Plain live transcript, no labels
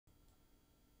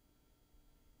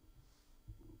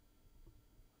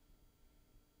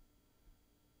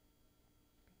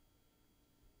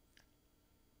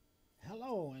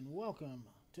Hello and welcome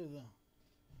to the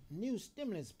new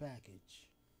stimulus package.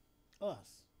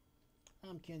 Us.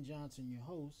 I'm Ken Johnson, your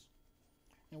host,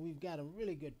 and we've got a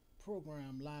really good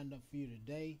program lined up for you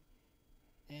today.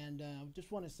 And I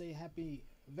just want to say happy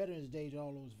Veterans Day to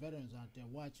all those veterans out there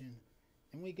watching.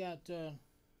 And we got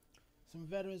some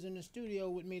veterans in the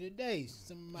studio with me today.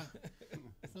 Some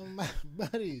of my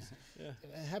buddies. Yeah.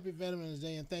 Happy Veterans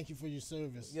Day and thank you for your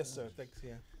service. Yes, sir. Thanks.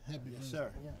 Yeah. Happy Yes, Veterans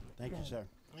sir. Day. Yeah. Thank you, sir.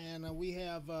 And we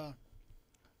have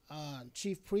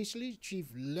Chief Priestley, Chief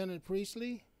Leonard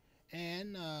Priestley,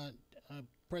 and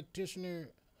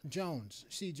Practitioner Jones,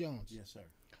 C. Jones. Yes, sir.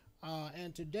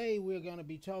 And today we're going to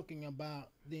be talking about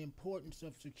the importance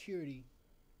of security,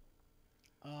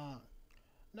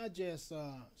 not just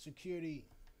security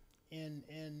in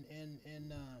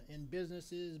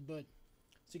businesses, but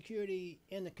security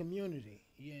in the community.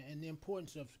 Yeah, and the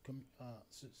importance of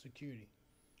security.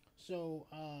 So,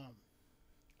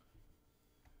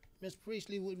 Ms.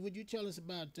 Priestley, would you tell us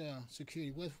about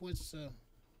security?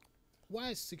 Why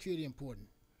is security important?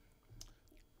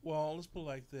 Well, let's put it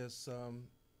like this: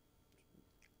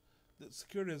 the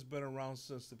security has been around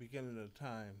since the beginning of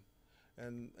time,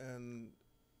 and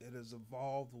it has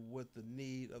evolved with the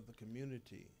need of the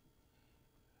community.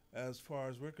 As far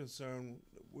as we're concerned,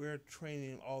 we're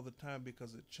training all the time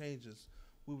because it changes.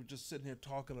 We were just sitting here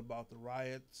talking about the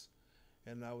riots,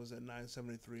 and I was at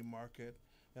 973 Market,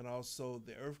 and also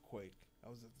the earthquake. I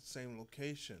was at the same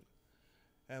location.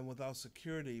 And without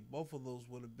security, both of those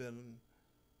would have been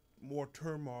more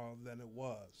turmoil than it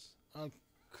was.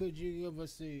 Could you give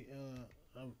us the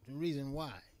reason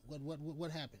why?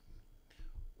 What happened?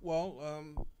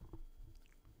 Well,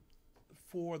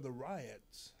 for the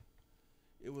riots,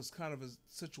 it was kind of a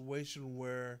situation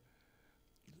where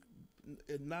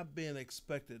it not being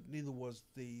expected, neither was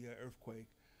the earthquake,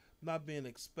 not being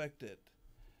expected,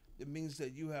 it means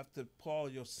that you have to pull all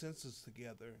your senses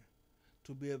together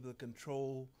to be able to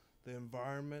control the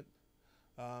environment,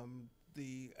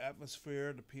 the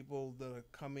atmosphere, the people that are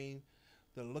coming,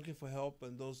 that are looking for help,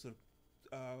 and those that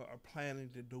are planning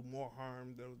to do more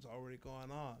harm than was already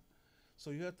going on. So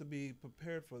you have to be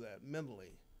prepared for that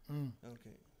mentally. Mm.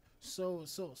 Okay. So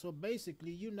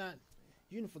basically, you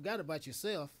didn't forgot about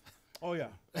yourself. Oh yeah.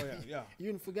 Yeah. You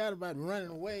didn't forgot about running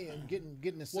away and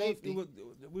getting the safety. Well,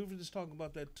 we were just talking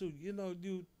about that too. You know,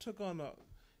 you took on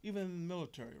even in the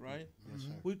military, right? Yes,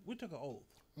 sir. We took an oath.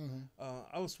 Mm-hmm.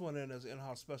 I was sworn in as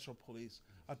in-house special police.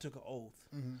 I took an oath.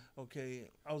 Mm-hmm. Okay,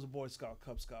 I was a Boy Scout,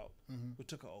 Cub Scout. Mm-hmm. We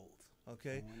took an oath.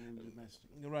 Okay, Going in domestic.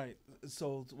 right.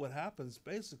 So what happens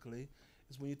basically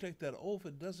is when you take that oath,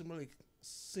 it doesn't really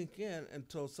sink in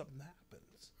until something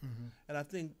happens. Mm-hmm. And I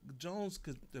think Jones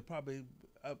could probably,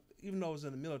 even though I was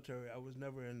in the military, I was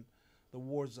never in the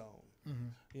war zone.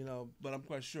 Mm-hmm. You know, but I'm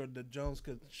quite sure that Jones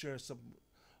could share some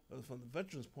from the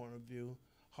veterans' point of view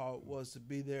how it was to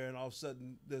be there, and all of a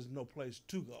sudden there's no place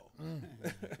to go. Mm.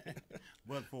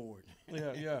 But forward.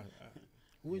 Yeah.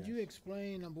 Would Yes. you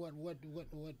explain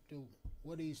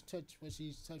what he's touched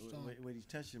on? What he's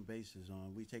touching bases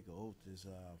on, we take an oath as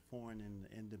foreign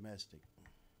and domestic.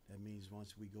 That means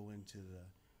once we go into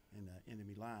the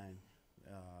enemy line,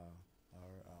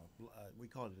 we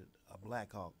call it a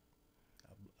Black Hawk,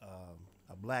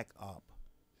 a Black Op.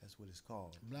 That's what it's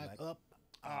called. Black up,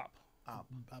 Op. Op.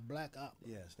 a black up.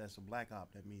 Yes, that's a Black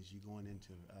Op. That means you're going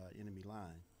into enemy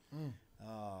line. Mm.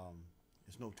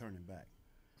 There's no turning back.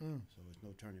 Mm. So there's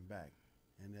no turning back,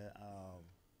 and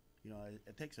you know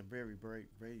it takes a very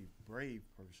brave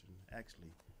person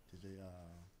actually to do,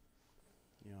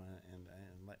 you know,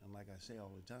 and like I say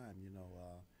all the time, you know,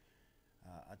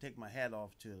 I take my hat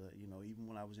off to you know, even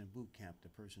when I was in boot camp, the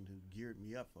person who geared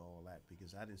me up for all that,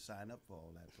 because I didn't sign up for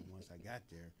all that. But once I got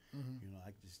there, Mm-hmm. you know,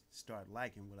 I just started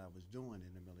liking what I was doing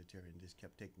in the military, and just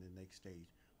kept taking the next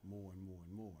stage more and more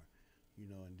and more, you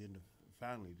know, and then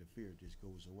finally the fear just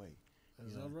goes away.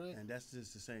 Is You know, that right? And that's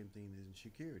just the same thing in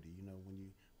security. You know, when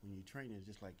you train it,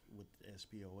 just like with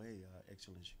SPOA,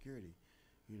 excellent security.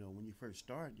 You know, when you first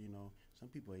start, you know, some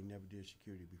people ain't never did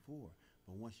security before,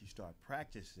 but once you start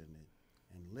practicing it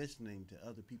and listening to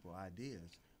other people's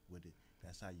ideas with it,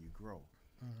 that's how you grow.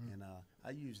 Mm-hmm. And I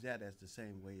use that as the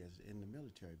same way as in the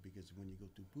military, because when you go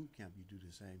through boot camp, you do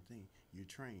the same thing. You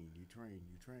train.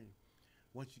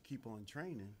 Once you keep on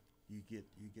training, you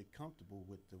get comfortable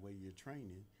with the way you're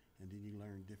training, and then you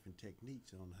learn different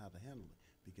techniques on how to handle it,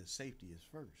 because safety is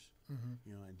first. Mm-hmm.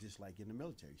 You know, and just like in the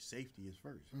military, safety is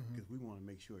first, Mhm. because we want to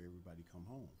make sure everybody come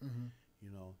home. Mm-hmm.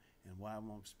 You know, and while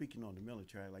I'm speaking on the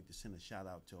military, I'd like to send a shout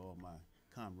out to all my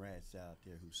comrades out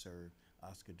there who serve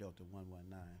Oscar Delta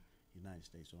 119, United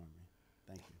States Army.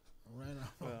 Thank you. Right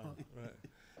on. Well, right.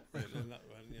 Right, they're not,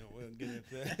 you know, we'll get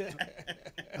into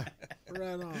that.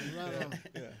 Right on. Right on.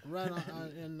 Yeah. Right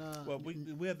on. And Well,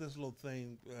 we have this little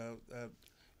thing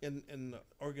in the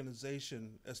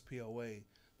organization SPOA.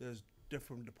 There's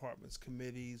different departments,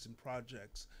 committees, and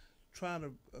projects trying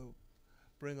to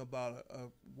bring about a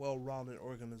well-rounded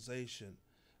organization,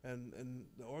 and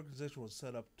the organization was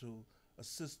set up to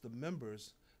assist the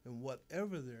members in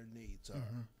whatever their needs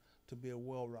are, to be a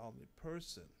well-rounded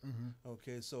person.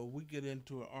 Okay, so we get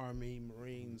into an Army,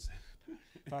 Marines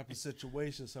type of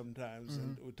situation sometimes,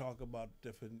 and we talk about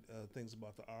different things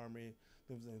about the Army,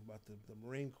 different things about the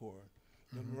Marine Corps.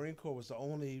 The Marine Corps was the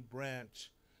only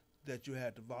branch that you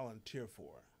had to volunteer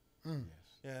for, Yes.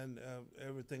 and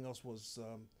everything else was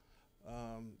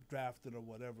drafted or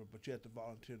whatever, but you had to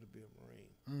volunteer to be a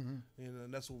Marine.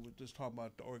 And that's what we're just talking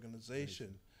about, the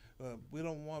organization. We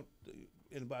don't want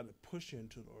anybody to push you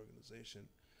into the organization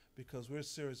because we're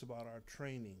serious about our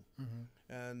training.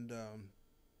 And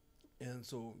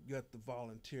so you have to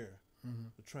volunteer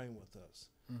to train with us.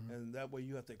 And that way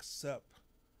you have to accept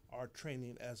our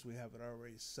training as we have it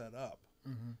already set up.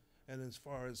 And as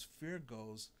far as fear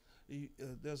goes,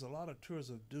 there's a lot of tours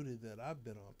of duty that I've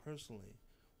been on personally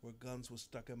where guns were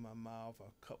stuck in my mouth, or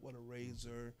cut with a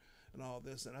razor, and all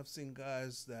this. And I've seen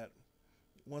guys that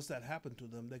once that happened to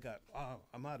them, they got, oh,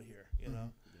 I'm out of here, you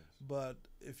know. Yes. But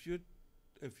if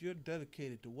you're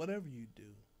dedicated to whatever you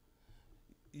do,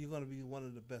 you're going to be one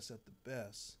of the best at the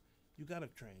best. You got to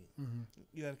train.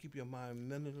 You got to keep your mind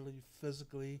mentally,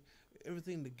 physically,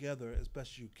 everything together as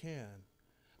best you can,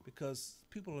 because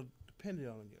people are depending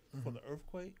on you. For the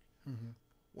earthquake,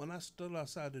 when I stood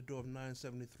outside the door of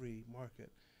 973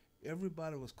 Market,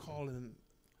 everybody was calling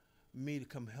me to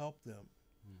come help them,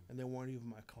 and they weren't even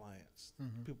my clients.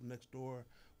 People next door,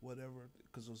 whatever,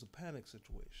 because it was a panic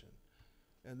situation.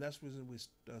 And that's the reason we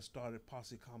started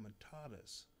Posse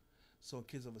Comitatus. So in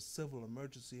case of a civil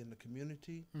emergency in the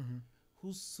community,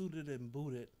 who's suited and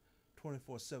booted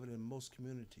 24/7 in most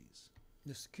communities?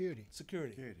 the security.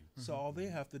 Security. Security. So all they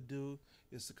have to do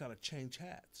is to kind of change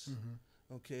hats.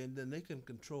 Okay, and then they can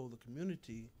control the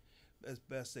community as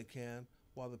best they can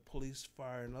while the police,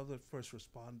 fire, and other first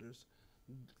responders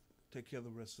take care of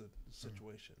the rest of the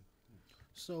situation.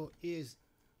 So is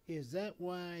that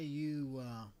why you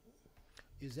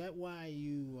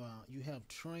you have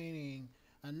training?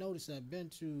 I noticed I've been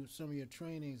to some of your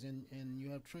trainings, and you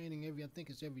have training I think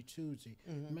it's every Tuesday.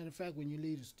 Matter of fact, when you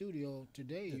leave the studio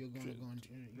today, you're going to go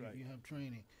into Right. you have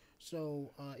training.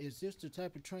 So is this the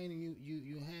type of training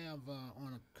you have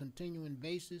on a continuing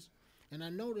basis? And I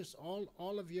noticed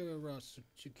all of your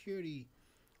security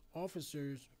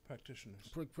officers, Practitioners.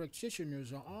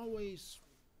 practitioners are always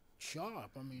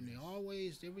sharp. I mean, they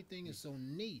always, everything is so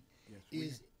neat.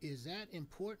 Yes. Is that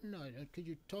important? Or could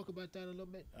you talk about that a little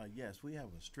bit? Yes, we have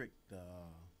a strict,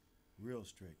 real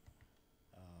strict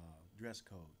dress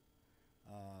code.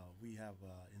 We have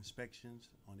inspections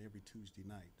on every Tuesday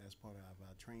night. That's part of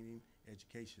our training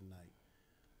education night.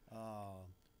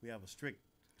 We have a strict,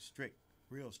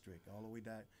 real strict, all the way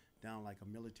down like a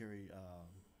military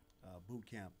boot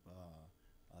camp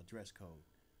dress code.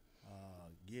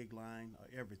 Gig line,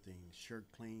 everything, shirt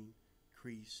clean,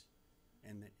 crease,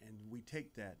 and we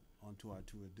take that onto our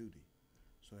tour of duty.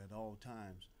 So at all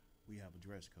times, we have a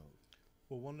dress code.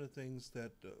 Well, one of the things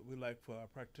that we like for our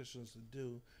practitioners to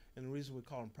do, and the reason we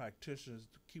call them practitioners, is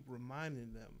to keep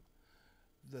reminding them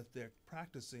that they're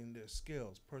practicing their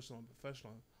skills, personal and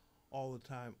professional, all the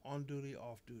time, on duty,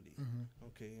 off duty,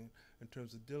 okay, in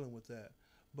terms of dealing with that.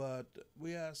 But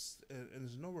we ask, and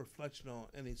there's no reflection on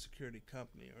any security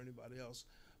company or anybody else,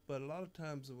 but a lot of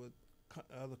times with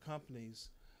other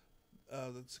companies,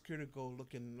 the security go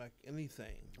looking like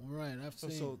anything. Right, I've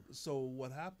seen. So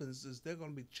what happens is they're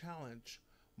going to be challenged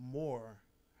more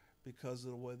because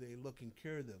of the way they look and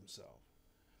carry themselves,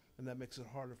 and that makes it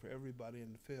harder for everybody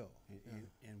in the field.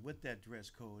 And with that dress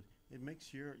code, it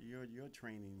makes your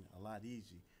training a lot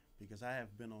easy, because I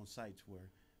have been on sites where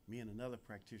me and another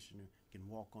practitioner can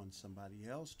walk on somebody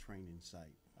else's training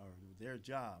site or their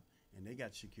job, and they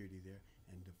got security there,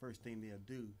 and the first thing they'll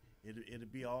do, it'll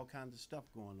be all kinds of stuff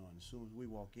going on. As soon as we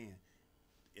walk in,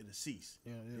 it'll cease.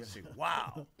 Yeah, They'll say,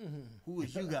 "Wow, who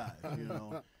is you guys?" You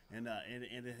know, and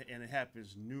it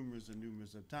happens numerous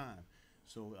of times.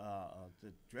 So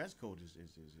the dress code is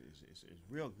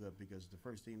real good, because the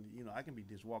first thing, I can be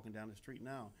just walking down the street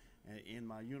now in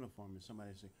my uniform, and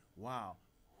somebody say, "Wow,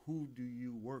 who do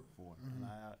you work for?" And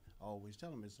I always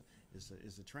tell them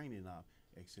it's a training op.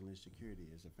 Excellent security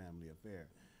is a family affair,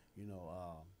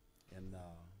 and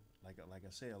like I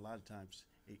say, a lot of times,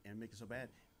 and make it so bad,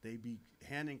 they be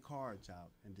handing cards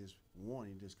out and just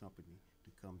warning this company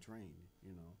to come train,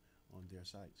 on their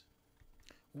sites.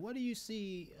 What do you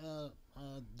see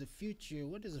the future?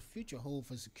 What does the future hold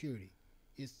for security?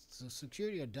 Is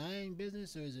security a dying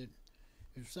business, or is it?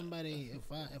 If somebody,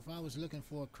 if I was looking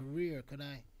for a career, could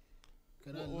I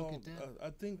look at that? I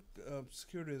think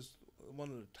security is one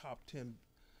of the top 10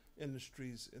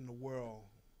 industries in the world,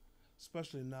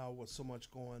 especially now with so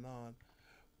much going on.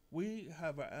 We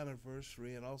have our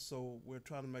anniversary, and also we're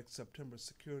trying to make September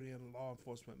Security and Law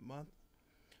Enforcement Month,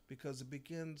 because it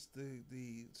begins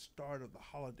the start of the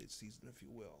holiday season, if you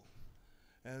will.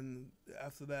 And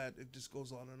after that, it just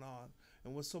goes on and on.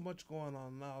 And with so much going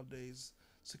on nowadays,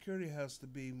 security has to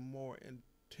be more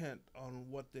intent on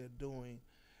what they're doing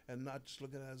and not just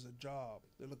looking at it as a job.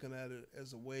 They're looking at it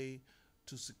as a way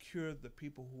to secure the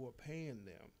people who are paying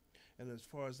them. And as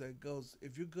far as that goes,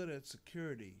 if you're good at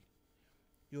security,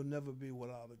 you'll never be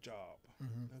without a job.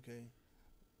 Okay?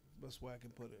 Best way I can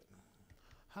put it.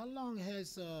 How long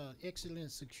has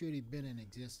Excellent Security been in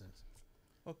existence?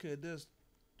 Okay, there's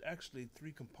actually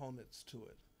 3 components to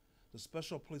it. The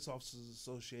Special Police Officers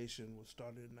Association was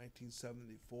started in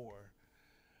 1974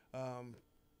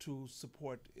 to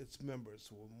support its members,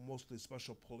 who were mostly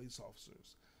special police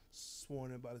officers,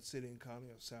 sworn in by the city and county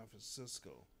of San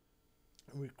Francisco.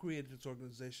 And we created this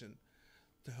organization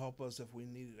to help us if we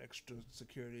needed extra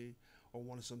security or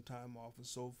wanted some time off and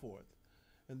so forth.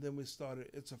 And then we started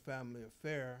It's a Family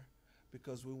Affair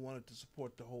because we wanted to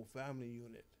support the whole family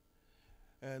unit.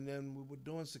 And then we were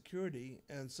doing security,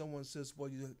 and someone says, well,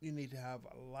 you need to have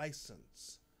a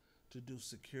license to do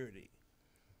security.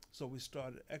 So we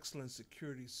started Excellent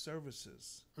Security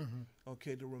Services,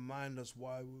 okay, to remind us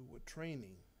why we were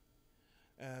training.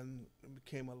 And it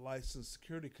became a licensed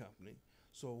security company.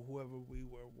 So whoever we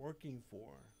were working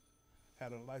for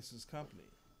had a licensed company.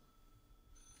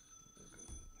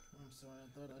 I'm sorry, I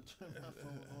thought I turned my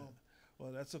phone off.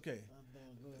 Well, that's okay.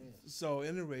 Go ahead. So, at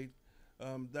any rate,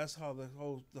 that's how the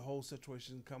whole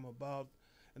situation come about,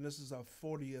 and this is our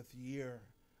 40th year,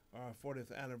 our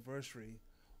 40th anniversary,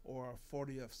 or our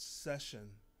 40th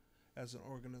session as an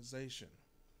organization.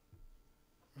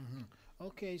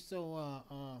 Okay, so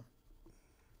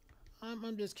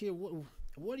I'm just curious.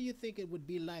 What do you think it would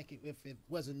be like if it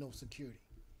wasn't no security?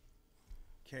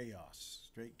 Chaos,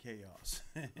 straight chaos.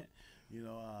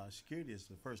 Security is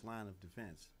the first line of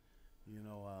defense.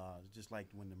 Just like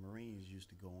when the Marines used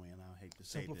to go in. I hate to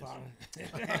say this.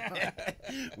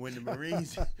 when the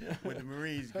Marines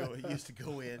used to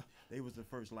go in, they was the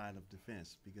first line of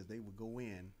defense because they would go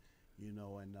in,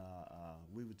 and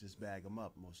we would just bag them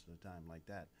up most of the time like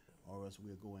that, or else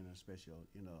we'll go in a special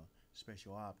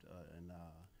op and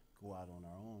go out on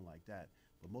our own like that.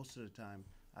 But most of the time,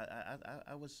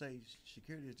 I would say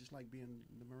security is just like being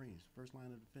the Marines, first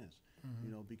line of defense.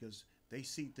 Because they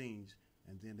see things.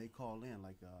 And then they call in,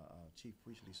 like Chief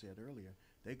Priestley said earlier.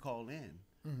 They call in,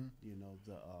 the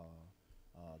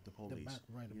police,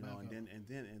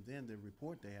 and then the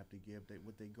report they have to give,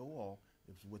 what they go off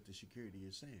is what the security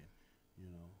is saying,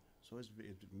 So it's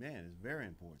very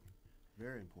important,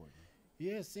 very important.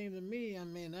 Yeah, it seems to me, I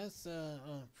mean, that's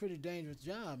a pretty dangerous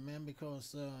job, man,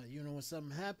 because, when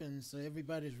something happens,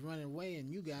 everybody's running away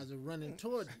and you guys are running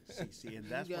toward it. See, and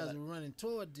that's you guys are running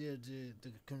toward the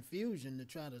confusion to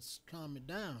try to calm it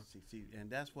down. See, and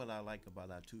that's what I like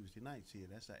about our Tuesday nights here.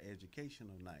 That's our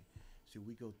educational night. See,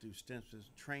 we go through extensive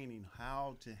training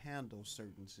how to handle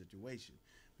certain situations,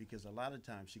 because a lot of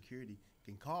times security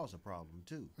can cause a problem,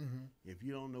 too. If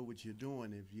you don't know what you're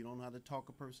doing, if you don't know how to talk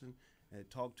a person,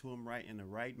 talk to them right in the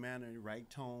right manner, the right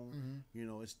tone.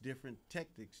 It's different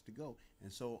tactics to go.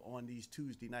 And so on these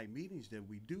Tuesday night meetings that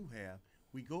we do have,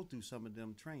 we go through some of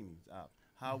them trainings out.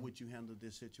 How would you handle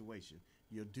this situation?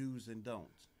 Your do's and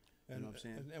don'ts. You know what I'm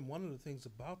saying? And one of the things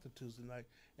about the Tuesday night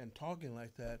and talking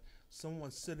like that,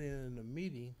 someone sitting in a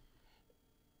meeting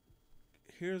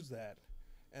hears that,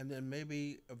 and then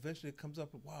maybe eventually it comes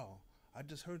up, wow, I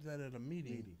just heard that at a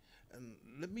meeting. And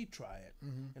let me try it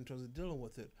in terms of dealing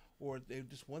with it. Or they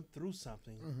just went through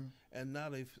something, and now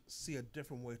they see a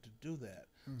different way to do that.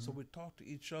 So we talk to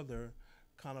each other,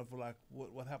 kind of like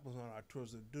what happens on our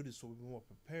tours of duty, so we're more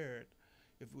prepared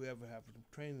if we ever have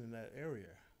training in that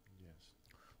area. Yes.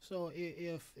 So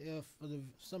if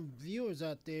some viewers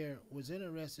out there was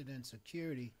interested in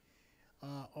security,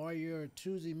 are your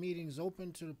Tuesday meetings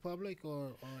open to the public,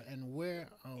 or where,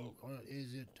 or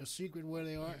is it a secret where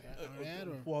they are at?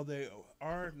 Or? Well, they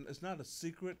are. It's not a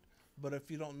secret. But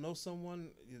if you don't know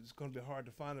someone, it's going to be hard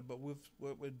to find it. But what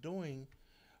we're doing,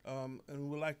 and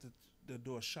we like to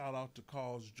do a shout out to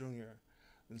Carl's Jr.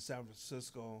 in San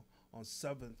Francisco on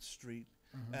 7th Street,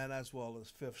 and as well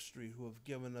as 5th Street, who have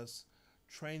given us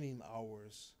training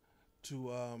hours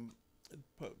to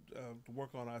to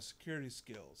work on our security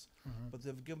skills. Mm-hmm. But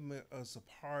they've given us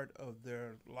a part of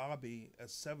their lobby at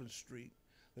 7th Street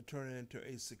to turn it into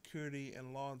a security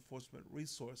and law enforcement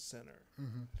resource center.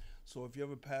 Mm-hmm. So if you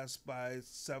ever pass by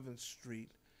 7th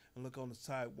Street and look on the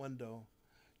side window,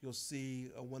 you'll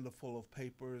see a window full of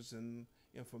papers and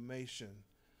information.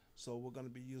 So we're going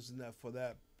to be using that for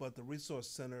that. But the resource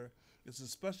center is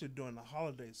especially during the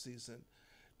holiday season.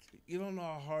 You don't know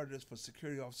how hard it is for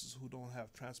security officers who don't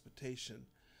have transportation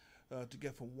to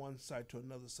get from one site to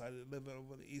another site. They live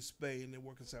over the East Bay and they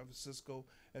work in San Francisco.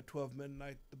 At 12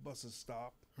 midnight, the buses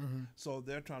stop. Mm-hmm. So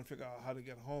they're trying to figure out how to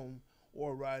get home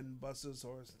or riding buses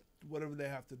or whatever they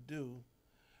have to do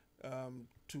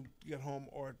to get home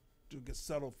or to get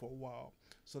settled for a while.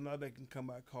 So now they can come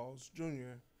by Carl's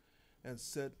Jr. and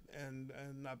sit and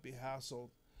not be hassled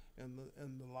in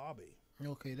the lobby.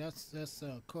 Okay, that's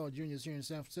Carl Jr.'s here in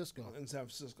San Francisco. In San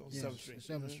Francisco, Yes, 7th Street.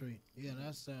 7th Street. Yeah,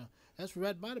 that's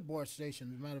right by the BART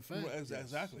station, as a matter of fact. Right,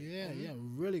 exactly. Yeah, Mhm. yeah,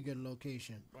 really good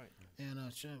location. Right. And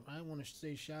I want to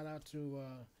say shout out to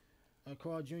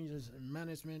Carl Jr.'s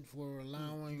management for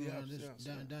allowing Yes, this yes,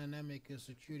 yeah. dynamic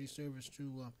security service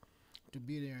to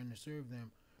be there and to serve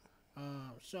them.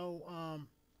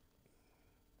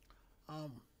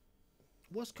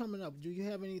 What's coming up? Do you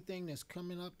have anything that's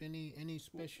coming up? Any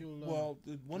special? Well,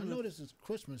 I know this is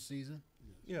Christmas season.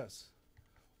 Yes.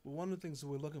 Well, one of the things that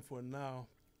we're looking for now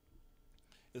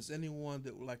is anyone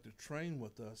that would like to train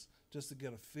with us just to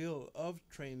get a feel of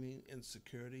training in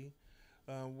security.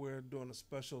 We're doing a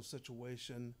special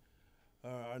situation.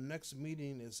 Our next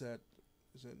meeting is at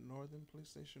Northern Police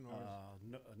Station or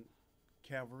No,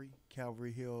 Calvary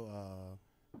Hill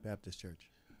Baptist Church.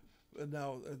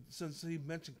 now since he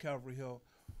mentioned Calvary Hill,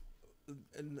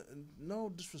 and no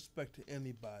disrespect to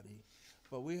anybody,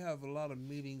 but we have a lot of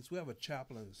meetings. We have a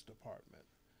chaplains department.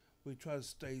 We try to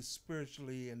stay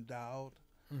spiritually endowed.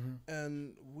 Mm-hmm.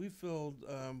 And we feel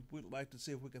we'd like to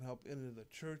see if we can help any of the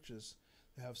churches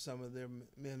to have some of their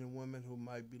men and women who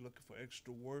might be looking for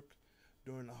extra work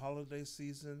during the holiday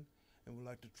season. And we'd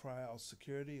like to try out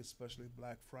security, especially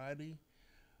Black Friday.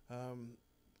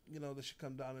 They should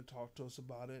come down and talk to us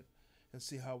about it and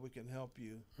see how we can help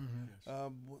you. Mm-hmm.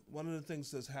 One of the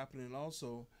things that's happening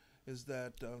also is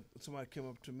that somebody came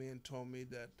up to me and told me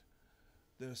that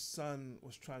their son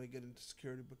was trying to get into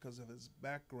security because of his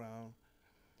background.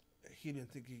 He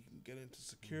didn't think he could get into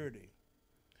security.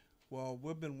 Well,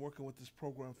 we've been working with this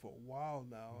program for a while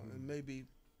now, and maybe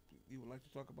you would like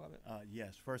to talk about it?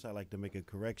 Yes. First, I'd like to make a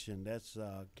correction. That's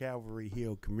Calvary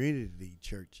Hill Community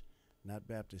Church, not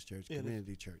Baptist Church. It is.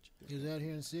 Community Church. Is that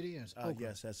here in the city? Or Oakland?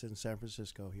 Yes, that's in San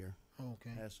Francisco here.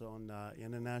 Okay. That's on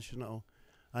International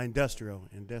Industrial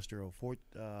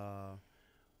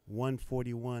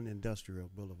 141 Industrial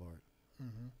Boulevard.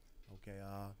 Mm-hmm. Okay.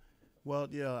 Well,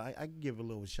 yeah, I can give a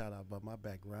little shout out about my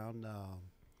background. I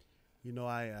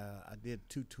did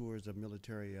 2 tours of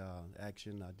military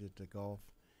action. I did the Gulf,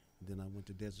 and then I went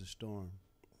to Desert Storm.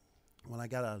 When I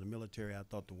got out of the military, I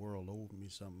thought the world owed me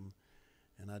something,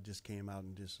 and I just came out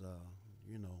and just,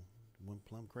 went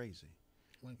plumb crazy.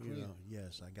 Went crazy.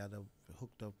 Yes, I got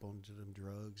hooked up onto them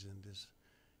drugs and just,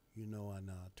 and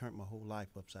turned my whole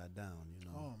life upside down.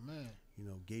 Oh man.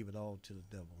 Gave it all to the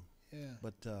devil. Yeah.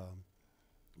 But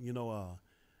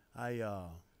I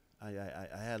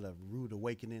had a rude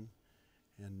awakening,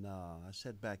 and I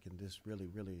sat back and just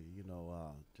really,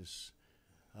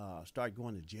 start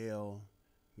going to jail.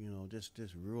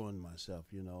 Just ruined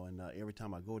myself. And every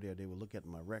time I go there, they would look at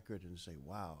my record and say,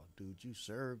 "Wow, dude, you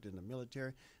served in the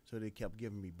military." So they kept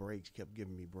giving me breaks,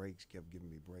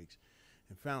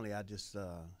 and finally I just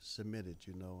submitted,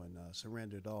 and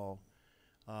surrendered all.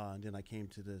 And then I came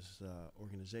to this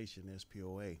organization,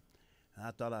 SPOA. And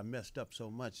I thought I messed up so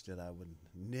much that I would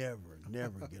never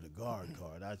get a guard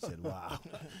card. I said, "Wow,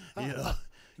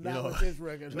 Not with this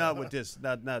record. not with this,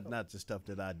 not the stuff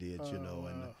that I did,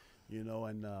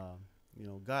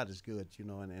 God is good,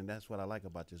 and that's what I like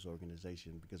about this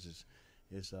organization, because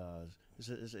it's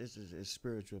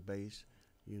spiritual based,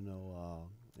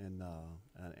 and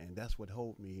that's what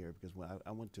hold me here, because when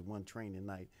I went to one training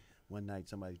night. One night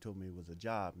somebody told me it was a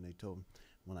job, and they told me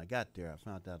when I got there, I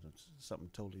found out it was something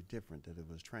totally different, that it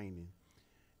was training.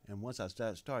 And once I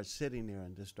started sitting there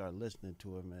and just started listening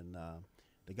to him, and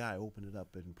the guy opened it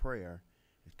up in prayer,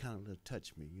 it kind of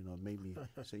touched me, it made me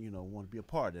say, want to be a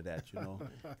part of that,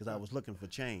 because I was looking for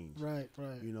change. Right.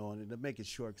 And to make it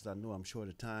short, because I know I'm short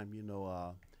of time,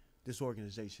 this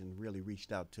organization really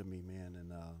reached out to me, man,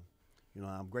 and,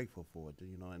 I'm grateful for it,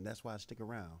 and that's why I stick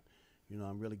around.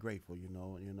 I'm really grateful, it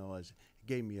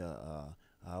gave me I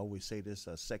always say this,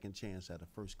 a second chance at a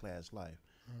first-class life.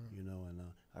 you know, and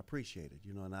I appreciate it,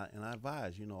 you know, and I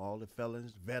advise, you know, all the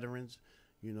felons, veterans,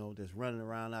 you know, that's running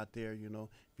around out there, you know,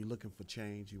 if you're looking for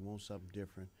change, you want something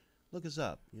different, look us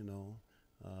up, you know.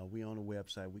 We on a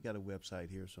website. We got a website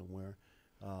here somewhere,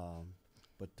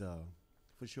 but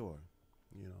for sure,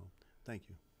 you know. Thank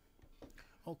you.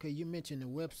 Okay, you mentioned the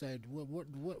website.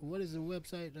 What is the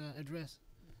website address?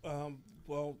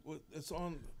 Well, it's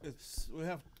on. We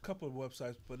have a couple of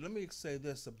websites, but let me say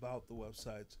this about the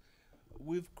websites.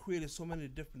 We've created so many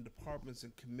different departments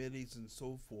and committees and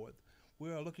so forth.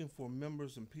 We are looking for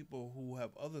members and people who have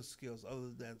other skills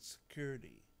other than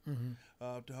security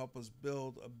to help us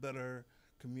build a better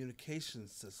communication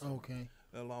system. Okay.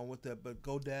 Along with that, but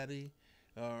GoDaddy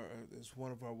is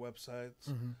one of our websites,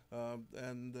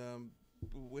 and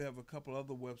we have a couple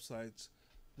other websites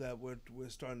that we're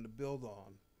starting to build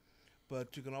on.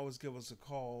 But you can always give us a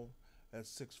call at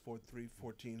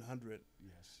 643-1400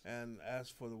 Yes. and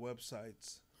ask for the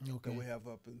websites that Okay. we have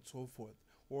up and so forth.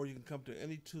 Or you can come to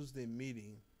any Tuesday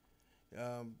meeting.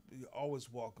 You're always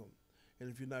welcome. And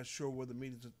if you're not sure where the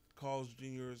meetings at Carl's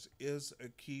Jr.'s is a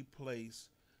key place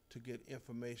to get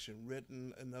information,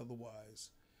 written and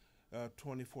otherwise,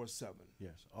 24/7.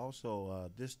 Yes.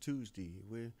 Also, this Tuesday,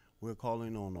 we're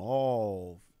calling on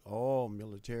all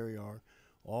military or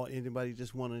all anybody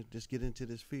just want to just get into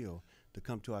this field to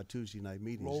come to our Tuesday night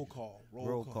meetings. Roll call.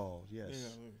 Roll call.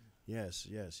 Yes. Yeah.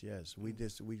 Yes.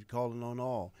 We calling on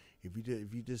all. If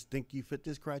you just think you fit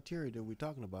this criteria that we're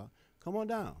talking about, come on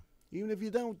down. Even if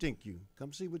you don't think you,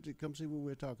 come see what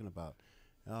we're talking about.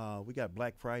 We got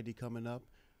Black Friday coming up,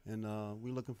 and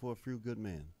we're looking for a few good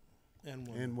men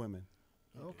And women.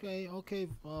 Okay,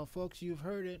 folks, you've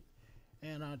heard it,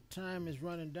 and our time is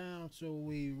running down, so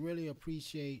we really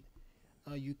appreciate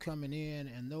you coming in,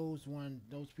 and those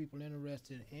people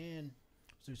interested in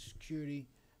Social Security,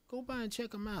 go by and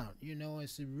check them out. You know,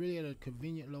 it's really at a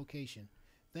convenient location.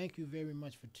 Thank you very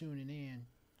much for tuning in,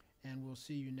 and we'll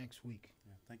see you next week.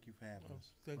 Yeah, thank you for having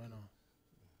us. Thank Right you. on.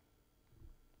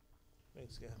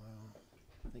 Thanks, guys.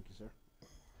 Thank you, sir.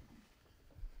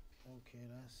 Okay,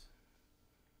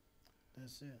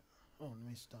 that's it. Oh, let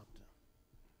me stop that.